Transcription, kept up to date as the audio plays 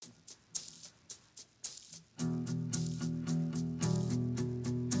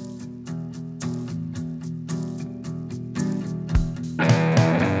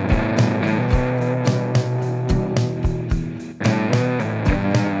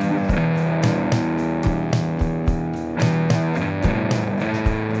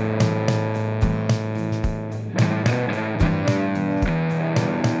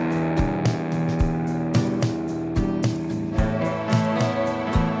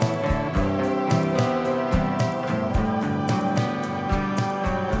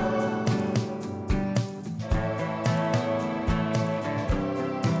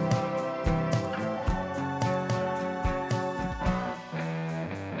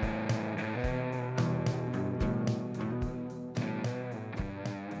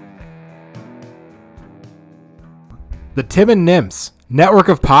The Tim and Nims network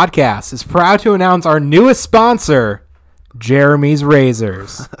of podcasts is proud to announce our newest sponsor, Jeremy's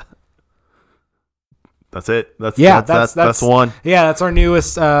Razors. That's it. That's one. Yeah, that's our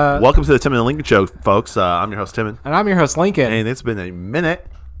newest. Welcome to the Tim and Lincoln Show, folks. I'm your host, Tim. And I'm your host, Lincoln. And it's been a minute.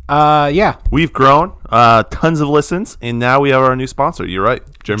 Yeah. We've grown, tons of listens, and now we have our new sponsor. You're right.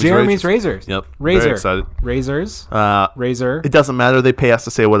 Jeremy's Razors. Yep. Razor. Very excited. Razors. Razor. It doesn't matter. They pay us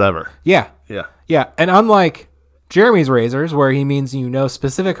to say whatever. Yeah. Yeah. Yeah. And unlike Jeremy's Razors, where he means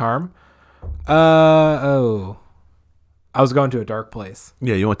specific harm. I was going to a dark place.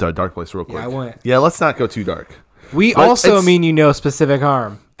 Yeah, you went to a dark place real quick. Yeah, I went. Yeah, let's not go too dark. We also mean specific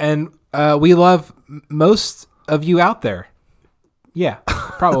harm. And we love most of you out there. Yeah,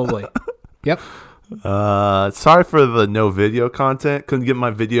 probably. Yep. Sorry for the no video content. Couldn't get my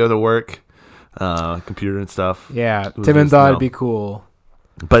video to work. Computer and stuff. Yeah, Tim thought it'd be cool.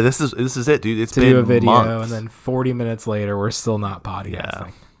 But this is it, dude. It's to been do a video, months. and then 40 minutes later, we're still not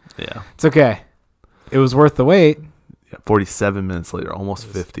podcasting. Yeah. It's okay. It was worth the wait. Yeah, 47 minutes later, almost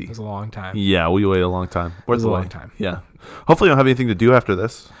 50. It was a long time. Yeah, we waited a long time. It was a long time. Yeah. Hopefully you don't have anything to do after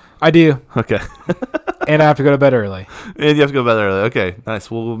this. I do. Okay. And I have to go to bed early. And you have to go to bed early. Okay,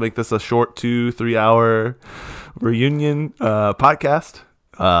 nice. We'll make this a short 2-3 hour reunion podcast.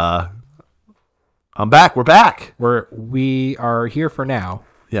 I'm back. We're back. We are here for now.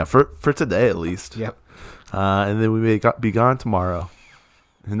 Yeah, for today at least. Yep. And then we may be gone tomorrow.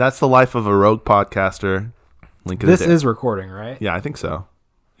 And that's the life of a rogue podcaster. Link in this the day. is recording, right? Yeah, I think so.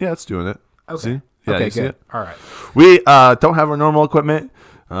 Yeah, it's doing it. Okay. See? Yeah, okay, you see good. it? All right. We don't have our normal equipment.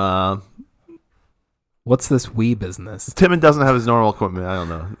 What's this Wii business? Timon doesn't have his normal equipment. I don't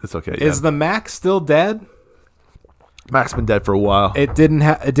know. It's okay. Is the Mac still dead? Mac's been dead for a while. It didn't.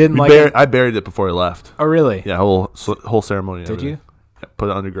 I buried it before he left. Oh, really? Yeah, whole ceremony. Did you? Yeah, put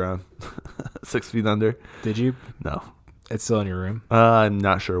it underground, 6 feet under. Did you? No. It's still in your room. I'm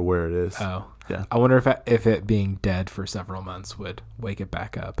not sure where it is. Oh, yeah. I wonder if it being dead for several months would wake it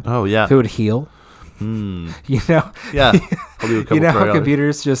back up. Oh yeah. If it would heal. You know. Yeah. I'll do a couple how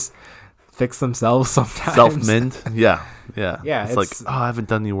computers just fix themselves sometimes. Self-mend. Yeah. Yeah. It's like, I haven't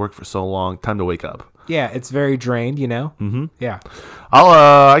done any work for so long. Time to wake up. Yeah, it's very drained, Mm-hmm. Yeah.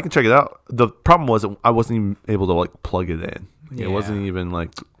 I can check it out. The problem was I wasn't even able to plug it in. Yeah. It wasn't even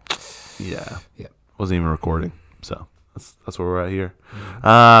wasn't even recording. So that's where we're at here.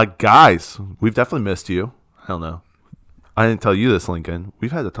 Guys, we've definitely missed you. I don't know. I didn't tell you this, Lincoln.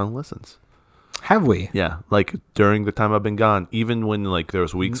 We've had a ton of listens. Have we? Yeah, during the time I've been gone, even when there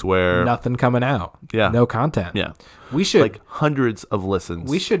was weeks where nothing coming out. Yeah. No content. Yeah. We should hundreds of listens.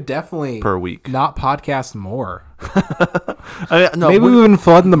 We should definitely per week. Not podcast more. No, maybe we've been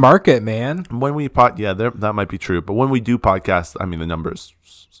flooding the market, man. When we that might be true. But when we do podcast, the numbers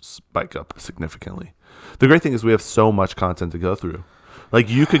spike up significantly. The great thing is we have so much content to go through.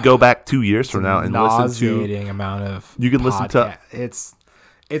 You could go back 2 years from now and listen to nauseating amount of. You can listen to.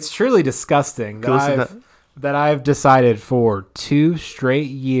 It's truly disgusting that I've decided for 2 straight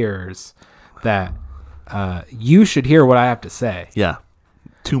years that you should hear what I have to say. Yeah,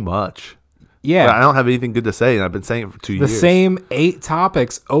 too much. Yeah, but I don't have anything good to say, and I've been saying it for 2 years. The same 8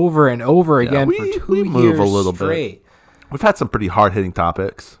 topics over and over again for 2 years move a little straight. Bit. We've had some pretty hard hitting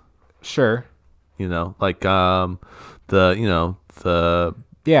topics. Sure. The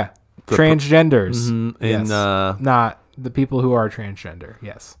transgenders. And not the people who are transgender.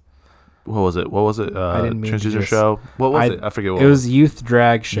 Yes. What was it? I didn't mean transgender show. What was it? I forget. What it was Youth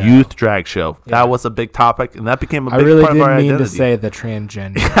Drag Show. Youth Drag Show. Yeah. That was a big topic, and that became a big part of our identity. I really didn't mean to say the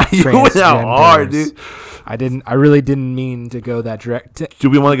transgender. You went out hard, dude. I really didn't mean to go that direct. Do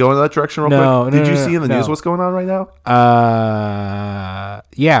we want to go in that direction real quick? Did you see in the news what's going on right now?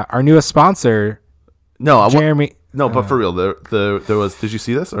 Yeah, our newest sponsor. No, Jeremy. No, but for real, there was. Did you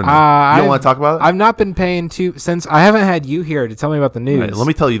see this or no? You don't want to talk about it? I've not been paying since I haven't had you here to tell me about the news. Right, let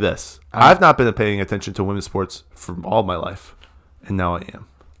me tell you this: I've not been paying attention to women's sports for all my life, and now I am.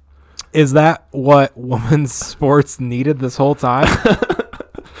 Is that what women's sports needed this whole time?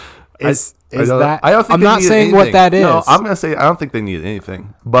 I'm not saying what that is. No, I'm gonna say I don't think they needed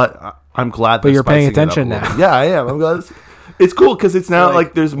anything, but I'm glad. But you're paying attention now. Yeah, I am. I'm glad. It's cool because it's now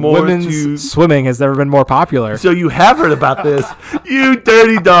there's more. Women's swimming has never been more popular. So you have heard about this, you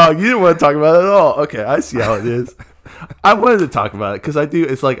dirty dog. You didn't want to talk about it at all. Okay, I see how it is. I wanted to talk about it because I do.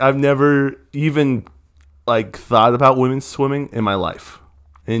 It's I've never even thought about women's swimming in my life,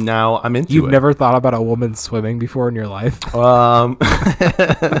 and now I'm into it. You've never thought about a woman swimming before in your life?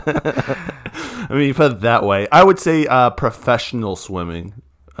 You put it that way. I would say professional swimming.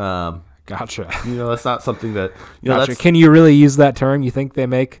 Gotcha. That's not something that. Gotcha. Can you really use that term? You think they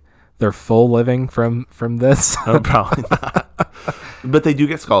make their full living from this. Oh, probably not. But they do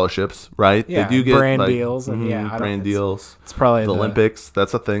get scholarships, right? Yeah, they do get brand deals and brand deals. It's probably the Olympics.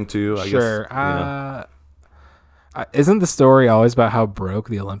 That's a thing too. I sure. guess. Isn't the story always about how broke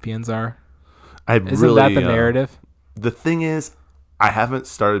the Olympians are? Isn't that the narrative? The thing is, I haven't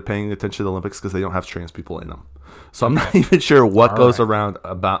started paying attention to the Olympics because they don't have trans people in them. So I'm not even sure what goes around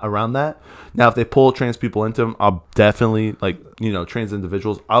that. Now, if they pull trans people into them, I'll definitely trans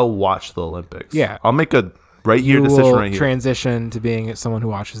individuals. I'll watch the Olympics. Yeah, I'll make a decision right here. Transition to being someone who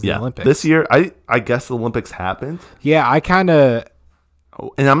watches the Olympics. This year, I guess the Olympics happened. Yeah, I kind of.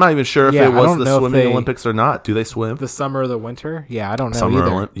 And I'm not even sure if it was the swimming Olympics or not. Do they swim? The summer or the winter? Yeah, I don't know summer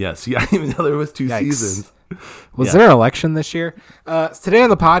either. Yes. Yeah, I didn't even know there was 2 seasons. Was there an election this year? Today on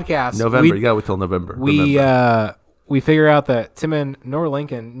the podcast, November. You got to wait till November. We figure out that Tim nor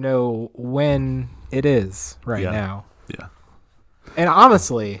Lincoln know when it is now. Yeah. And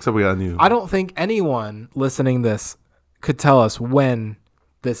honestly, so we got a new. I don't think anyone listening this could tell us when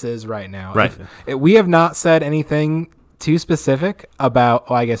this is right now. Right. We have not said anything too specific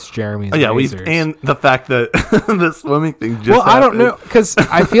about, I guess, Jeremy's razors. And the fact that the swimming thing just happened. I don't know, because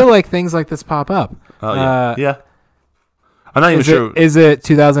I feel like things like this pop up. Oh, yeah. Yeah. I'm not even sure. Is it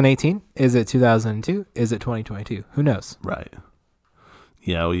 2018? Is it 2002? Is it 2022? Who knows? Right.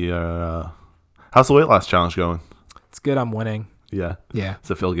 Yeah, we are. How's the weight loss challenge going? It's good. I'm winning. Yeah. Yeah.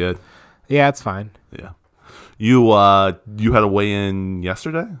 Does it feel good? Yeah, it's fine. Yeah. You had a weigh-in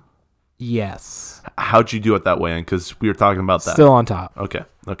yesterday? Yes. How'd you do at that weigh-in? Because we were talking about that. Still on top. Okay.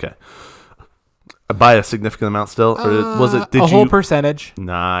 By a significant amount still? Or was it? Did a whole percentage.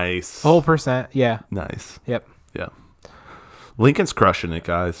 Nice. A whole percent. Yeah. Nice. Yep. Yeah. Lincoln's crushing it,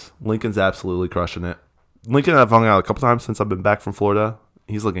 guys. Lincoln's absolutely crushing it. Lincoln, I've hung out a couple times since I've been back from Florida.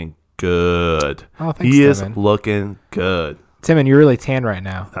 He's looking good. Oh, thanks, He is Timon. looking good. Timon, you're really tan right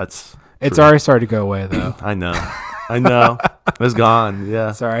now. It's already started to go away, though. I know. It's gone.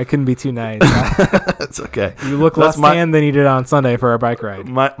 Yeah. Sorry, I couldn't be too nice. It's okay. You look less tan than you did on Sunday for our bike ride.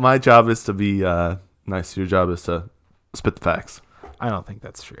 My job is to be nice. Your job is to spit the facts. I don't think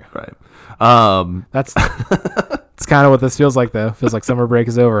that's true. Right. That's kind of what this feels like, though. It feels like summer break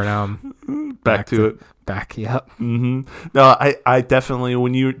is over, and now I'm back to it. Yep. Mm-hmm. No, I definitely,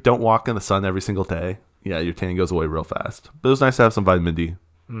 when you don't walk in the sun every single day, your tan goes away real fast. But it was nice to have some vitamin D.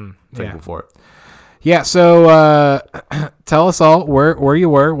 Thankful for it. Yeah, so tell us all where you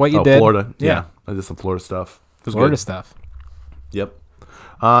were, what you did. Florida. Yeah. I did some Florida stuff. It was Florida good. stuff. Yep.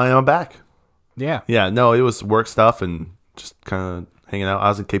 And I'm back. Yeah. Yeah, no, it was work stuff and just kind of hanging out. I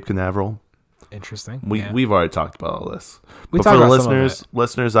was in Cape Canaveral. Interesting. We've already talked about all this. But for the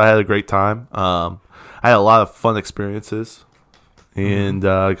listeners, I had a great time. I had a lot of fun experiences. And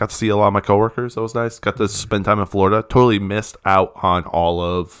got to see a lot of my coworkers. That was nice. Got to spend time in Florida. Totally missed out on all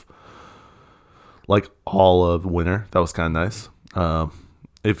of winter. That was kind of nice.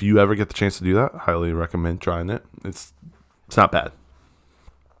 If you ever get the chance to do that, highly recommend trying it. It's not bad.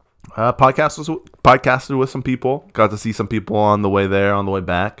 Podcasted with some people. Got to see some people on the way there, on the way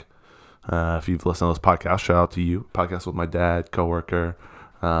back. If you've listened to those podcasts, shout out to you. Podcast with my dad, coworker,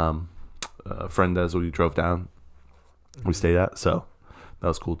 friend as we drove down. We stayed at, so that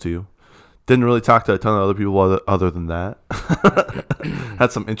was cool too. Didn't really talk to a ton of other people other than that.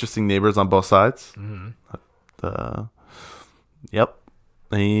 Had some interesting neighbors on both sides. Yep.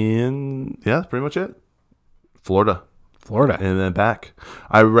 And yeah, that's pretty much it. Florida. And then back.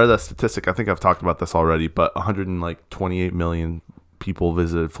 I read a statistic. I think I've talked about this already, but 128 million people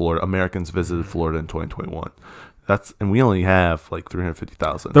visited Florida. Americans visited Florida in 2021. And we only have like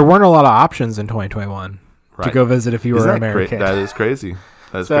 350,000. There weren't a lot of options in 2021 to go visit if you were American. That is crazy.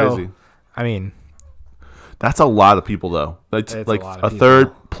 That is crazy. I mean, that's a lot of people, though. It's like a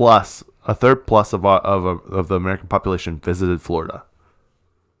third plus of the American population visited Florida.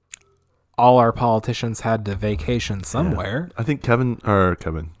 All our politicians had to vacation somewhere. Yeah. I think Kevin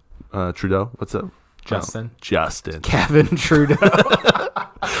Trudeau. What's up? Justin. Kevin Trudeau.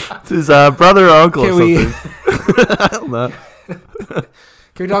 It's his brother or uncle or something. I don't know.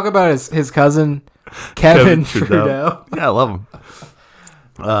 Can we talk about his cousin, Kevin Trudeau? Yeah, I love him.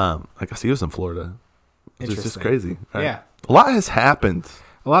 I guess he was in Florida. It's just crazy. Right? Yeah. A lot has happened.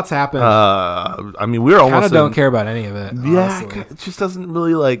 A lot's happened. I mean, we're almost... kind of don't care about any of it. Yeah, it just doesn't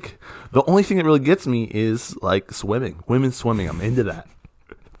really like... The only thing that really gets me is like swimming. Women's swimming. I'm into that.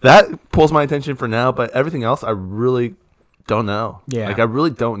 That pulls my attention for now, but everything else, I really don't know. Yeah. Like, I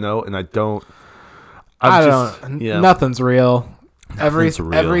really don't know, and I don't... Nothing's real. Nothing's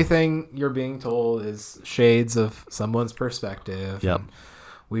real. Everything you're being told is shades of someone's perspective. Yep.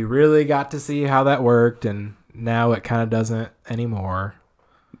 We really got to see how that worked, and now it kind of doesn't anymore.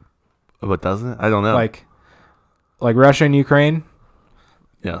 But doesn't it? I don't know. Like Russia and Ukraine.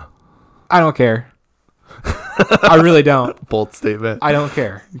 Yeah. I don't care. I really don't. Bold statement. I don't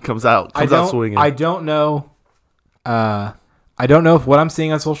care. It comes out swinging. I don't know. I don't know if what I'm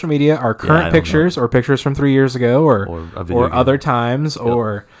seeing on social media are current pictures or pictures from 3 years ago or other times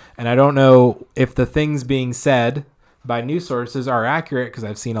and I don't know if the things being said by news sources are accurate, because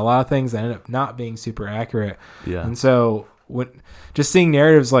I've seen a lot of things that end up not being super accurate. Yeah. And so just seeing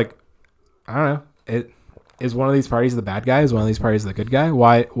narratives like, I don't know, is one of these parties the bad guy? Is one of these parties the good guy?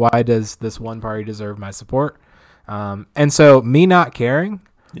 Why does this one party deserve my support? And so me not caring,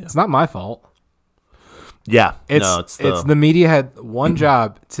 it's not my fault. Yeah. It's the media had one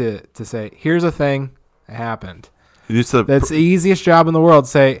job to say, here's a thing that happened. That's the easiest job in the world.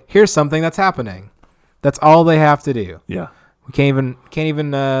 Say, here's something that's happening. That's all they have to do. Yeah. We can't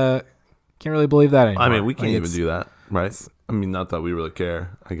really believe that anymore. I mean, we can't even do that, right? I mean, not that we really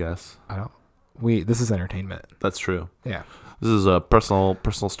care, I guess. This is entertainment. That's true. Yeah. This is personal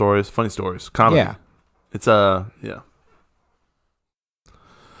stories, funny stories, comedy. Yeah. It's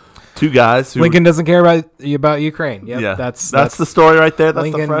two guys who Lincoln doesn't care about Ukraine. Yep, yeah. That's the story right there. That's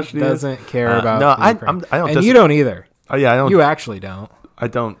Lincoln the fresh news. Doesn't care about Ukraine. I don't. And you don't either. Yeah, I don't. You actually don't. I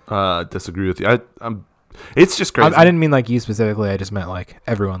don't disagree with you. It's just crazy. I didn't mean like you specifically. I just meant like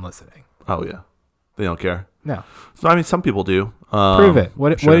everyone listening. Oh yeah, they don't care. No. So I mean, some people do. Prove it.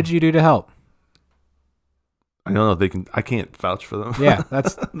 What did you do to help? I don't know. I can't vouch for them. Yeah,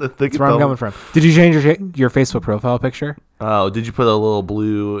 that's where I'm coming from. Did you change your Facebook profile picture? Oh, did you put a little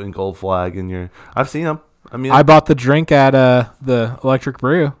blue and gold flag in your? I've seen them. I mean, I bought the drink at the Electric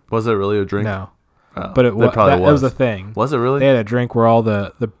Brew. Was it really a drink? No, but that was a thing. Was it really? They had a drink where all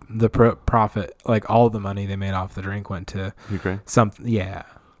the profit, like all the money they made off the drink, went to Ukraine. Yeah.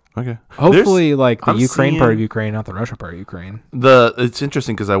 Okay. Hopefully, the Ukraine part of Ukraine, not the Russia part of Ukraine. It's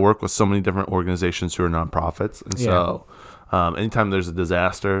interesting because I work with so many different organizations who are nonprofits, and so anytime there's a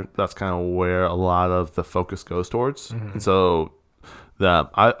disaster, that's kind of where a lot of the focus goes towards. Mm-hmm. And so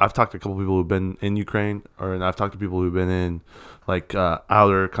I've talked to a couple people who've been in Ukraine, and I've talked to people who've been in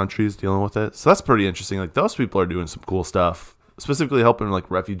outer countries dealing with it. So that's pretty interesting. Like those people are doing some cool stuff, specifically helping like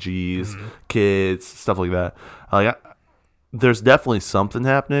refugees, kids, stuff like that. There's definitely something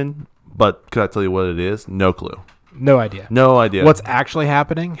happening, but could I tell you what it is? No clue. No idea. No idea. What's actually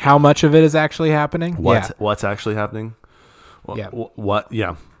happening? How much of it is actually happening? What's actually happening? What?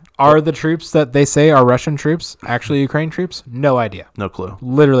 Yeah. Are the troops that they say are Russian troops actually Ukraine troops? No idea. No clue.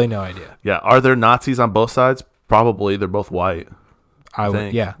 Literally no idea. Yeah. Are there Nazis on both sides? Probably. They're both white. I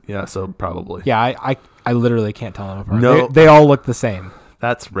would. Yeah. Yeah. So probably. Yeah. I literally can't tell them apart. No, they all look the same.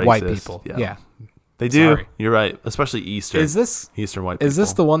 That's racist. White people. Yeah. They do. Sorry. You're right. Especially Eastern white people. Is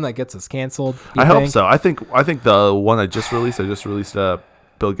this the one that gets us canceled? I hope so. I think the one I just released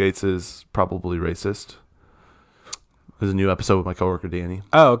Bill Gates is probably racist. There's a new episode with my coworker Danny.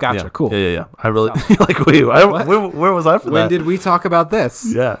 Oh, gotcha. Yeah. Cool. Yeah. I really where was I for that? When did we talk about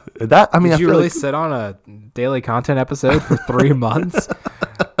this? Yeah. Did you really sit on a daily content episode for 3 months?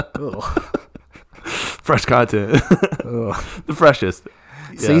 Fresh content. The freshest.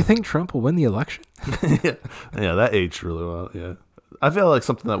 So you think Trump will win the election? Yeah, that aged really well. Yeah, I feel like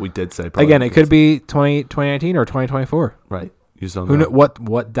something that we did say. Again, it could be 2019 or 2024. Right. You just don't know.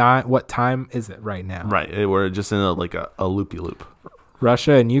 What time is it right now? Right. We're just in a loopy loop.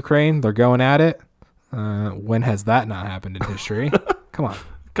 Russia and Ukraine, they're going at it. When has that not happened in history? Come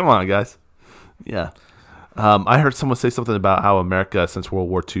on, guys. Yeah. I heard someone say something about how America, since World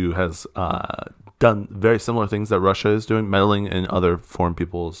War II, has done very similar things that Russia is doing, meddling in other foreign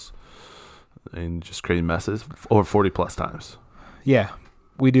peoples and just creating messes over 40 plus times. Yeah,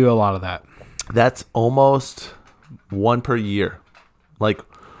 we do a lot of that. That's almost one per year, like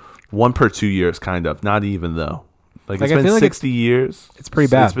one per 2 years, kind of. Not even though. Like it's been 60 years. It's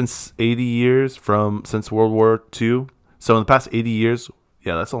pretty bad. It's been 80 years since World War II. So in the past 80 years,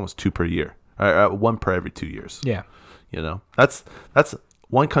 that's almost 2 per year. One per every 2 years. Yeah, that's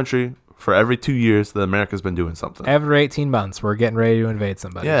one country for every 2 years that America's been doing something. Every 18 months, we're getting ready to invade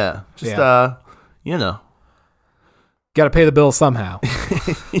somebody. Yeah. Got to pay the bill somehow.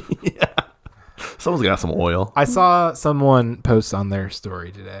 Yeah. Someone's got some oil. I saw someone post on their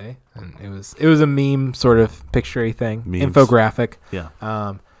story today, and it was a meme sort of picture-y thing, infographic. Yeah.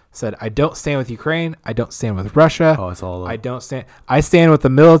 Said, I don't stand with Ukraine. I don't stand with Russia. Oh, it's all. I stand with the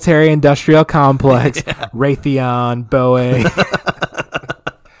military-industrial complex, Raytheon, Boeing.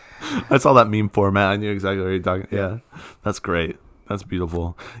 I saw that meme format. I knew exactly what you're talking. Yeah, that's great. That's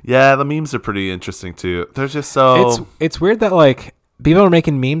beautiful. Yeah, the memes are pretty interesting too. They're just so. It's weird that people are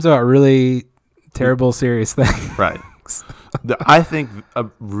making memes about really terrible, serious things. Right. sucks. I think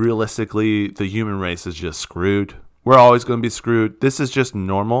realistically, the human race is just screwed. We're always going to be screwed. This is just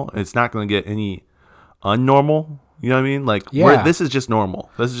normal. It's not going to get any unnormal. You know what I mean? Like, this is just normal.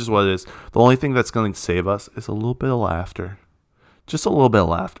 This is just what it is. The only thing that's going to save us is a little bit of laughter. Just a little bit of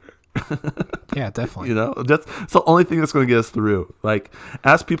laughter. Yeah, definitely. You know, that's the only thing that's going to get us through. Like,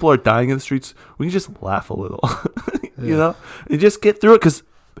 as people are dying in the streets, we can just laugh a little. You know, and just get through it, because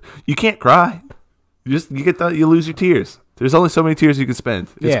you can't cry. You lose your tears. There's only so many tears you can spend.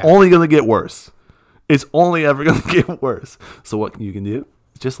 It's only going to get worse. It's only ever going to get worse. So what you can do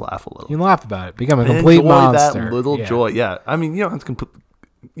is just laugh a little. You can laugh about it. Become a complete monster. That little joy. Yeah. I mean, you don't have to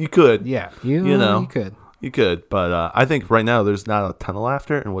you could. Yeah. You know. You could. You could. But I think right now there's not a ton of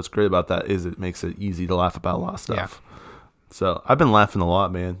laughter. And what's great about that is it makes it easy to laugh about a lot of stuff. Yeah. So I've been laughing a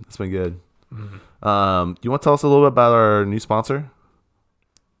lot, man. It's been good. Mm-hmm. You want to tell us a little bit about our new sponsor?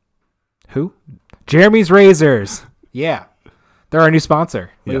 Who? Jeremy's Razors. Yeah. They're our new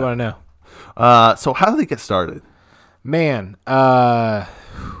sponsor. What do you want to know? So how did they get started? Man,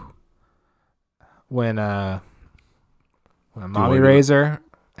 when a mommy razor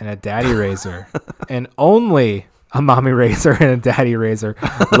and a daddy razor, and only a mommy razor and a daddy razor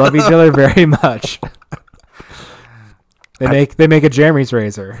love each other very much. They make a Jeremy's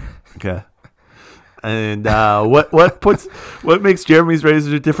razor. Okay. And what makes Jeremy's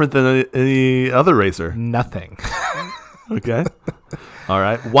razor different than any other razor? Nothing. Okay. All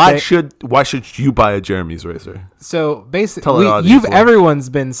right. Why should you buy a Jeremy's razor? So basically, everyone's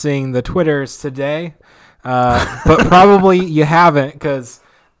been seeing the Twitters today, but probably you haven't, because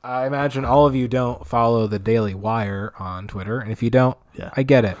I imagine all of you don't follow the Daily Wire on Twitter, and if you don't, I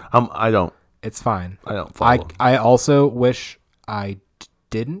get it. I don't. It's fine. I don't follow. I also wish I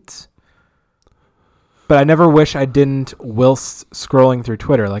didn't. But I never wish I didn't whilst scrolling through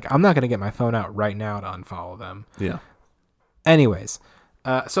Twitter. Like, I'm not going to get my phone out right now to unfollow them. Yeah. Anyways,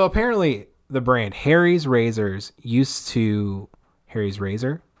 so apparently the brand Harry's Razors used to... Harry's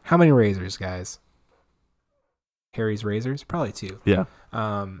Razor? How many razors, guys? Harry's Razors? Probably 2. Yeah.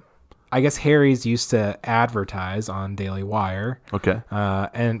 I guess Harry's used to advertise on Daily Wire. Okay.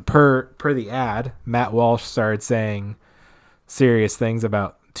 And per the ad, Matt Walsh started saying serious things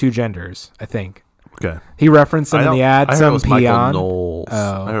about 2 genders, I think. Okay. He referenced them in the ad. Some peon.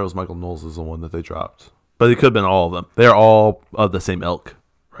 I heard it was Michael Knowles is the one that they dropped, but it could have been all of them. They're all of the same ilk,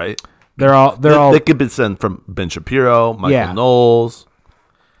 right? They're all. They could be sent from Ben Shapiro, Michael Knowles.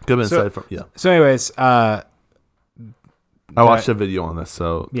 Could have been said from So, anyways, I watched a video on this,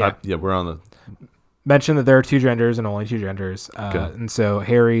 so we're on the mentioned that there are 2 genders and only 2 genders, and so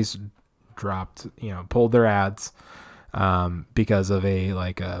Harry's dropped, pulled their ads, because of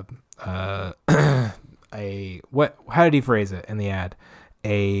how did he phrase it in the ad?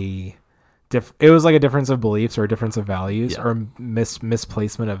 It was like a difference of beliefs or a difference of values or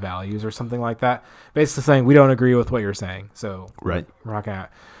misplacement of values or something like that. Basically saying we don't agree with what you're saying. So right. We're not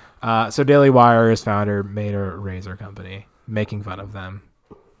gonna. So Daily Wire's founder made a razor company making fun of them.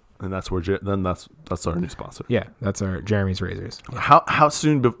 And that's where that's our new sponsor. Yeah, that's our Jeremy's Razors. Yeah. How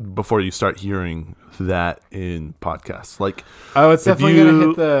soon before you start hearing that in podcasts? Like, it's definitely gonna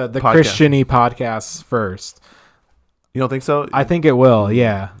hit the Christian-y podcasts first. You don't think so? I think it will.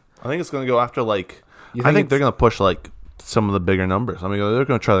 Yeah. I think it's gonna go after I think they're gonna push some of the bigger numbers. I mean, they're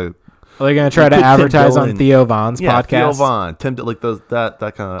gonna try to. Are they gonna try to advertise on Theo Von's podcast? Theo Von, Tim, that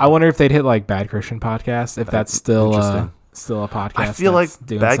kind of. I wonder if they'd hit Bad Christian podcast if that's still a podcast. I feel like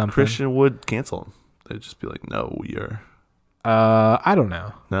Bad Christian would cancel them. They'd just be like, no, we are. I don't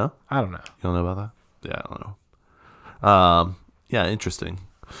know. No? I don't know. You don't know about that? Yeah, I don't know. Yeah, interesting.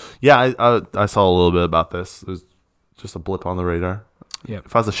 Yeah, I saw a little bit about this. It was just a blip on the radar. Yeah.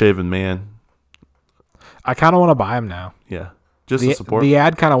 If I was a shaven man. I kind of want to buy them now. Yeah. Just to support. The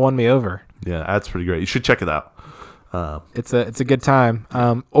ad kind of won me over. Yeah, ad's pretty great. You should check it out. It's a good time.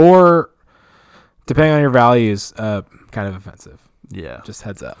 Or depending on your values, kind of offensive. Yeah. Just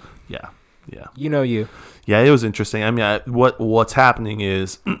heads up. Yeah. Yeah. You. Yeah, it was interesting. I mean, what's happening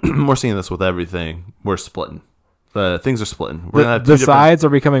is we're seeing this with everything. We're splitting. Things are splitting. We're gonna have the sides are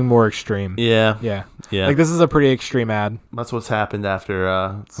becoming more extreme. Yeah. Yeah. Yeah. Like, this is a pretty extreme ad. That's what's happened after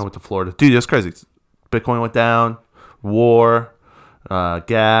I went to Florida. Dude, it's crazy. Bitcoin went down. War.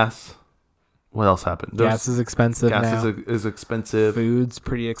 Gas. What else happened? Gas is expensive now. Gas is expensive. Food's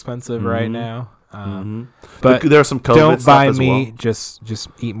pretty expensive right now. But there are some COVID don't stuff buy as meat. well. Just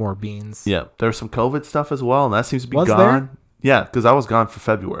eat more beans. Yeah, there's some COVID stuff as well, and that seems to be was gone. There? Yeah, because I was gone for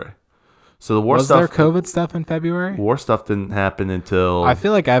February. So the war was stuff. Was there COVID stuff in February? War stuff didn't happen until. I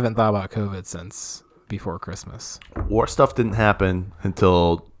feel like I haven't thought about COVID since before Christmas. War stuff didn't happen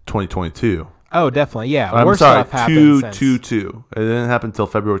until 2022. Oh, definitely. Yeah. I'm Worse sorry, stuff happened since. 2-2. It didn't happen until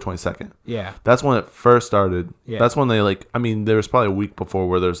February 22nd. Yeah. That's when it first started. Yeah. That's when they there was probably a week before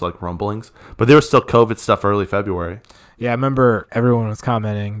where there's like rumblings, but there was still COVID stuff early February. Yeah, I remember everyone was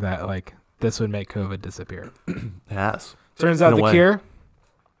commenting that like this would make COVID disappear. It has. Turns out the cure?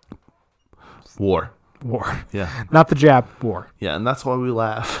 War. Yeah. Not the Jap war. Yeah, and that's why we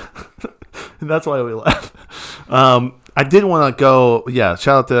laugh. I did want to go, shout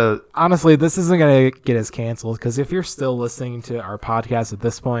out to... Honestly, this isn't going to get us canceled, because if you're still listening to our podcast at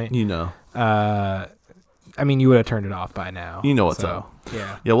this point... You know. I mean, you would have turned it off by now. You know what's up.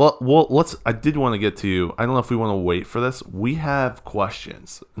 Yeah. Yeah, well, let's... I did want to get to... I don't know if we want to wait for this. We have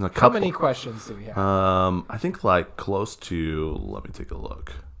questions. How many questions do we have? I think like close to... Let me take a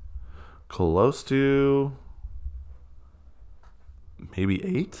look. Close to... Maybe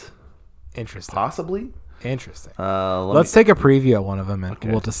 8? Interesting. Possibly? Interesting. Let's take a preview of one of them and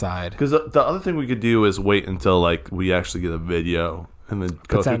we'll decide. Because the other thing we could do is wait until like we actually get a video and then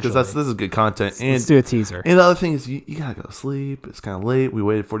go through, because this is good content. Let's do a teaser. And the other thing is you gotta go to sleep. It's kind of late. We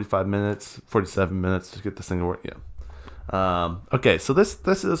waited 47 minutes to get this thing to work. Yeah. Okay, so this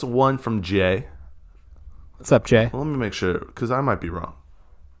is one from Jay. What's up, Jay? Well, let me make sure, because I might be wrong.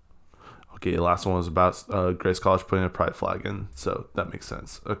 Okay, the last one was about Grace College putting a pride flag in, so that makes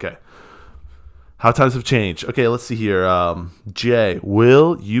sense. Okay. How times have changed. Okay, let's see here. Jay,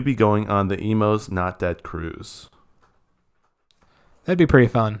 will you be going on the Emos Not Dead cruise? That'd be pretty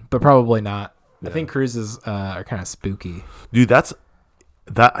fun, but probably not. Yeah. I think cruises are kind of spooky. Dude, I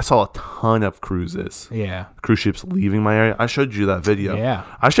saw a ton of cruises. Yeah. Cruise ships leaving my area. I showed you that video. Yeah.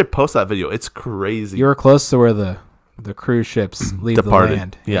 I should post that video. It's crazy. You were close to where the cruise ships leave Departed. The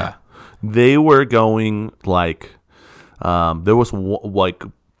land. Yeah. They were going like, there was like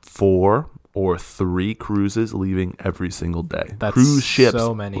 4 or 3 cruises leaving every single day. That's cruise ships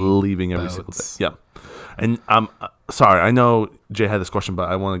so many leaving every single day. Yeah. And I'm sorry, I know Jay had this question, but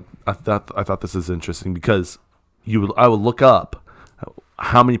I thought this is interesting because I would look up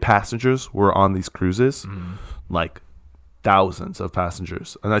how many passengers were on these cruises, like thousands of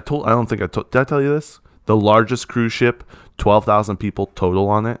passengers. And did I tell you this? The largest cruise ship, 12,000 people total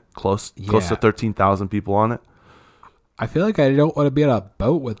on it, close to 13,000 people on it. I feel like I don't want to be on a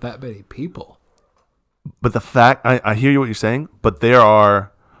boat with that many people. But the fact, I hear you what you're saying, but there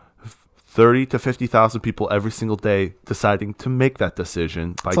are 30 to 50,000 people every single day deciding to make that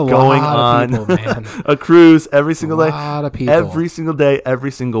decision by going on a cruise every single day. A lot of people. Every single day, every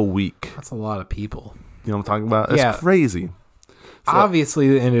single week. That's a lot of people. You know what I'm talking about? It's crazy. So, obviously,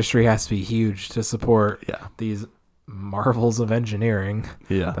 the industry has to be huge to support these marvels of engineering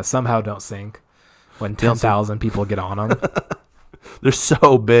that somehow don't sink when 10,000 people get on them. They're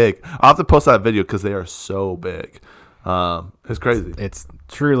so big. I'll have to post that video because they are so big. It's crazy. It's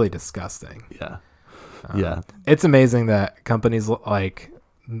truly disgusting. Yeah. It's amazing that companies like,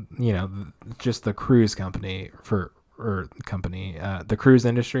 just the cruise company the cruise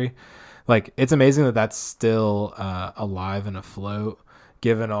industry, like, it's amazing that that's still alive and afloat,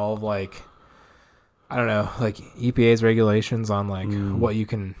 given all of, like, I don't know, like EPA's regulations on like what you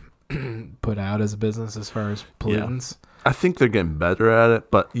can put out as a business as far as pollutants. Yeah. I think they're getting better at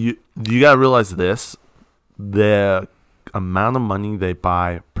it, but you gotta realize this: the amount of money they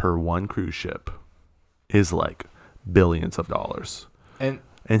buy per one cruise ship is like billions of dollars.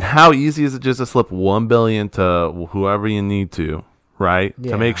 And how easy is it just to slip $1 billion to whoever you need to, right?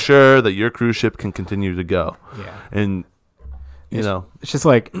 Yeah. To make sure that your cruise ship can continue to go. Yeah. And it's just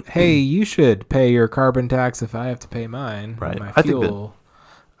like, hey, you should pay your carbon tax if I have to pay mine. Right. My I fuel.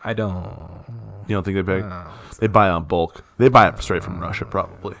 I don't. You don't think they pay? They buy on bulk. They buy it straight from Russia,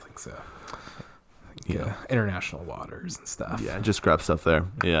 probably. I think so. International waters and stuff. Yeah, just grab stuff there.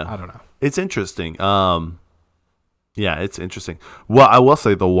 Yeah. I don't know. It's interesting. Yeah, it's interesting. Well, I will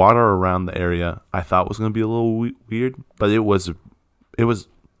say the water around the area I thought was going to be a little weird, but it was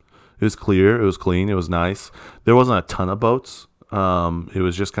clear, it was clean, it was nice. There wasn't a ton of boats. It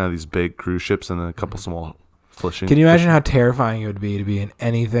was just kind of these big cruise ships and then a couple small fishing. Can you imagine how terrifying it would be to be in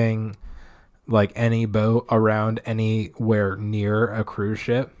anything like any boat around anywhere near a cruise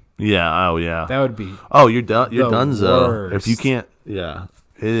ship? Yeah. Oh, yeah. That would be. Oh, you're done. You're donezo. If you can't. Yeah,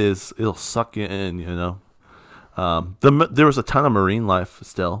 it is. It'll suck you in. There was a ton of marine life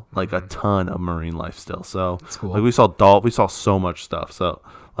still, like a ton of marine life still. So that's cool. Like we saw so much stuff. So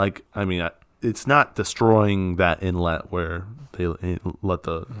like, I mean, it's not destroying that inlet where they let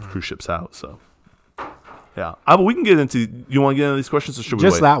the cruise ships out. So yeah, we can get into. You want to get into these questions, or should we wait?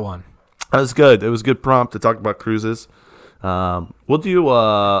 Just that one. That was good. It was a good prompt to talk about cruises. We'll do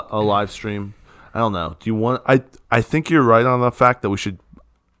a live stream. I don't know. Do you want? I think you're right on the fact that we should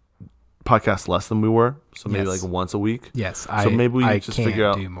podcast less than we were, so maybe like once a week. Yes, so maybe we just figure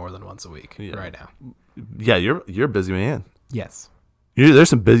out do more than once a week right now. Yeah, you're a busy man. Yes, there's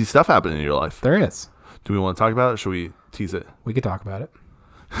some busy stuff happening in your life. There is. Do we want to talk about it, or should we tease it? We could talk about it.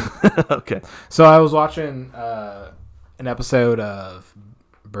 Okay. So I was watching an episode of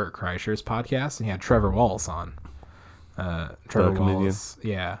Bert Kreischer's podcast, and he had Trevor Wallace on. Trevor Wallace,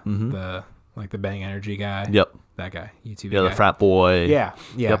 the Bang Energy guy. Yep. That guy, YouTube guy. The frat boy. Yeah.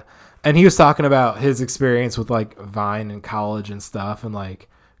 Yep. And he was talking about his experience with like Vine and college and stuff, and like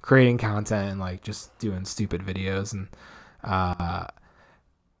creating content and like just doing stupid videos. And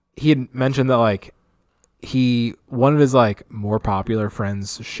he had mentioned that like one of his like more popular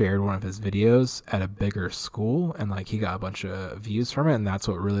friends shared one of his videos at a bigger school, and like he got a bunch of views from it, and that's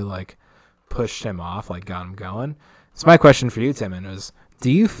what really like pushed him off, like got him going. So my question for you, Timon, was,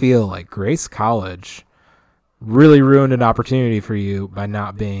 do you feel like Grace College really ruined an opportunity for you by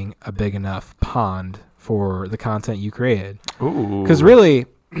not being a big enough pond for the content you created? Because really,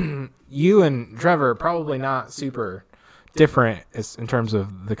 you and Trevor probably not super different in terms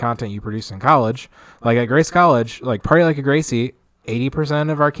of the content you produce in college. Like at Grace College, like Party Like a Gracie, 80%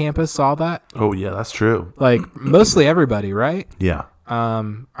 of our campus saw that. Oh yeah, that's true. Like mostly everybody, right? Yeah.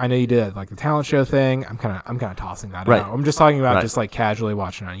 I know you did like the talent show thing. I'm kind of tossing that right. out. I'm just talking about just like casually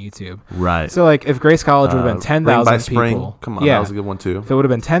watching on YouTube. Right. So like if Grace College would have been 10,000 people, come on, that was a good one too. If it would have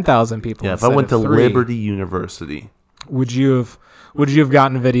been 10,000 people, if I went to Liberty University, would you have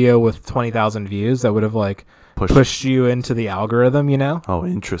gotten a video with 20,000 views that would have like pushed you into the algorithm? You know? Oh,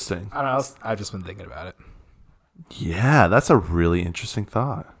 interesting. I don't know. I've just been thinking about it. Yeah, that's a really interesting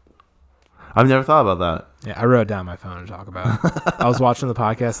thought. I've never thought about that. Yeah, I wrote it down on my phone to talk about it. I was watching the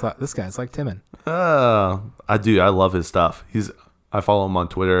podcast. Thought, this guy's like Timon. I do. I love his stuff. I follow him on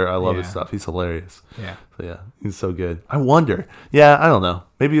Twitter. I love his stuff. He's hilarious. Yeah. So yeah, he's so good. I wonder. Yeah, I don't know.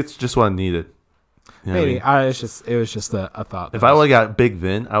 Maybe it's just what I needed. You know maybe. It was just a thought. If I would have got Big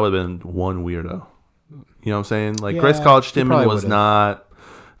Vin, I would have been one weirdo. You know what I'm saying? Like Grace College Timon was not.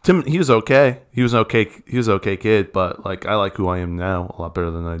 Tim, he was okay. He was an okay kid, but like I like who I am now a lot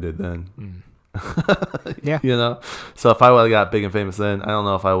better than I did then. Yeah. You know? So if I would have got big and famous then, I don't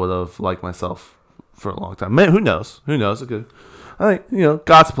know if I would have liked myself for a long time. Man, who knows? It's good. I think,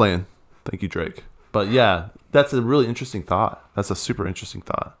 God's plan. Thank you, Drake. But yeah, that's a really interesting thought. That's a super interesting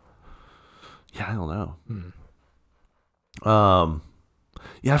thought. Yeah, I don't know.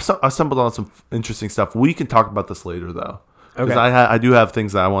 Yeah, I stumbled on some interesting stuff. We can talk about this later though. Because I do have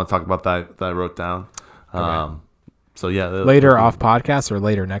things that I want to talk about that I wrote down. Okay. So yeah, later off podcast or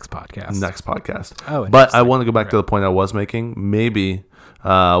later next podcast. Next podcast. Oh, but I want to go back to the point I was making. Maybe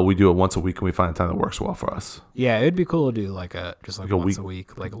we do it once a week and we find a time that works well for us. Yeah, it'd be cool to do like once a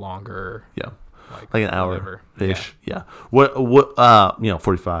week, like longer. Yeah, like an hour ish. Yeah. What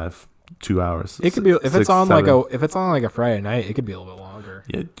 45, 2 hours. It could be if it's on like a Friday night. It could be a little bit longer.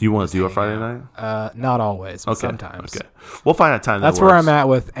 Yeah. Do you want to do a Friday night? Not always, but sometimes. Okay. We'll find a time. That's where I'm at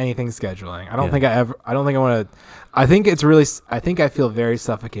with anything scheduling. I don't think I want to. I think I feel very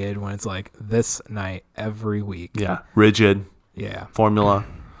suffocated when it's like this night every week. Yeah. Rigid. Yeah. Formula.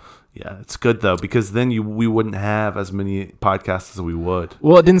 Yeah, it's good though because then we wouldn't have as many podcasts as we would.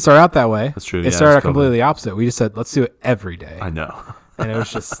 Well, it didn't start out that way. That's true. It started out completely opposite. We just said let's do it every day. I know. And it was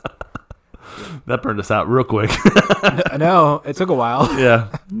just that burned us out real quick. No, it took a while. Yeah,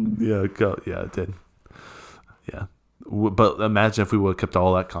 it did. Yeah, but imagine if we would have kept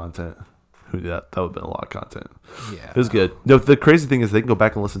all that content. That would have been a lot of content. Yeah, it was good. No, the crazy thing is they can go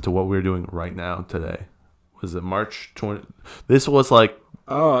back and listen to what we were doing right now today. Was it March 20? This was like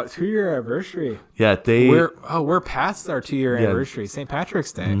 2-year anniversary. Yeah, we're past our 2-year anniversary. St.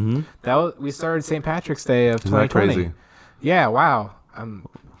 Patrick's Day. Mm-hmm. We started St. Patrick's Day of 2020. Isn't that crazy? Yeah, wow. I'm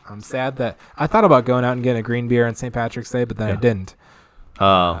sad that I thought about going out and getting a green beer on St. Patrick's Day, but then I didn't.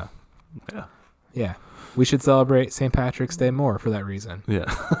 Yeah. We should celebrate St. Patrick's Day more for that reason.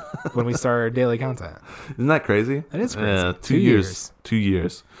 Yeah. When we start our daily content. Isn't that crazy? It is crazy. Yeah, 2 years. 2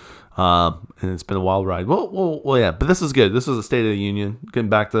 years. And it's been a wild ride. Well, yeah. But this is good. This was a State of the Union. Getting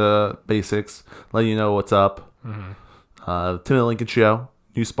back to basics. Letting you know what's up. Mm-hmm. Tim and Lincoln Show.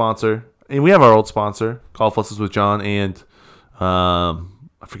 New sponsor. And we have our old sponsor. Golf Lessons with John. And I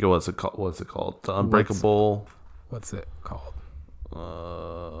forget what's it called. The Unbreakable. What's it called?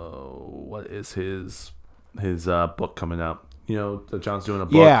 What is his book coming out? That John's doing a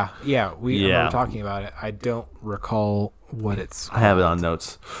book. Yeah. We were talking about it. I don't recall what it's called. I have it on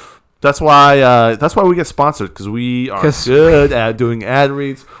notes. That's why we get sponsored because we are good at doing ad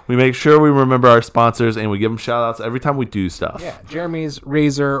reads. We make sure we remember our sponsors and we give them shout outs every time we do stuff. Yeah, Jeremy's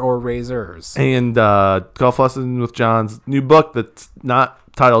Razor or Razors. And Golf Lesson with John's new book that's not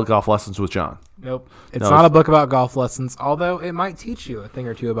titled Golf Lessons with John. Nope. It's not a book about golf lessons, although it might teach you a thing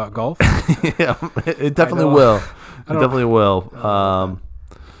or two about golf. Yeah, it definitely will. It definitely will.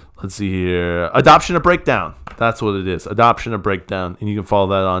 Let's see here. Adoption of Breakdown. That's what it is. Adoption of Breakdown. And you can follow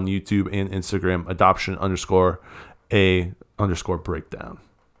that on YouTube and Instagram. Adoption_A_breakdown.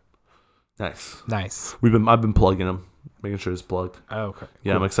 Nice. I've been plugging him, making sure it's plugged. Oh, okay.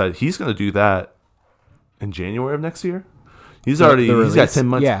 Yeah, cool. I'm excited. He's going to do that in January of next year. He's got 10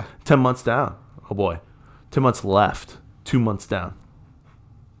 months. Yeah. 10 months down. Oh boy, 10 months left. 2 months down.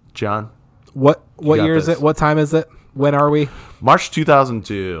 John, what year is it? What time is it? When are we? March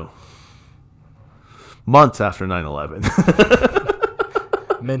 2002. Months after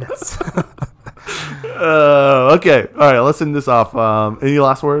 9/11. Minutes. Okay. All right. Let's end this off. Any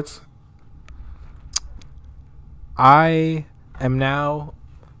last words? I am now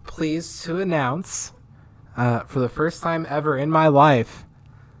pleased to announce, for the first time ever in my life,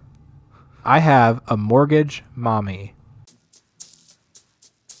 I have a mortgage mommy.